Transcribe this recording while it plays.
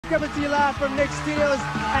coming to you live from Nick Studios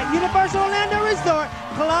at Universal Orlando Resort.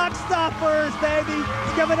 Clock Stoppers, baby.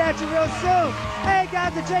 It's coming at you real soon. Hey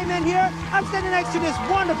guys, the J-Men here. I'm standing next to this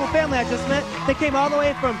wonderful family I just met. They came all the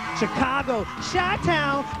way from Chicago,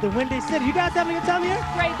 Chi-Town, the Windy City. You guys having a good time here?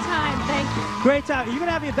 Great time, thank you. Great time. You're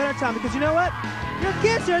gonna have a better time because you know what? Your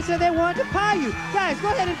kids here said they wanted to pie you. Guys,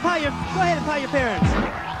 go ahead and pie your parents.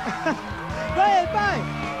 Go ahead, pie.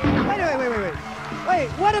 Wait. Wait,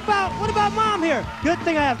 what about mom here? Good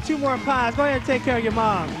thing I have 2 more pies. Go ahead and take care of your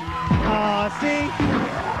mom. Oh, see?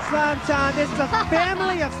 Slime time. This is a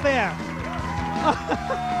family affair.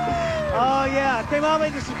 Oh, yeah. Came all the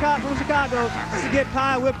way to from Chicago just to get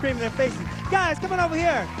pie and whipped cream in their faces. Guys, come on over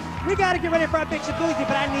here. We got to get ready for our big jacuzzi,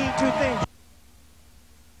 but I need 2 things.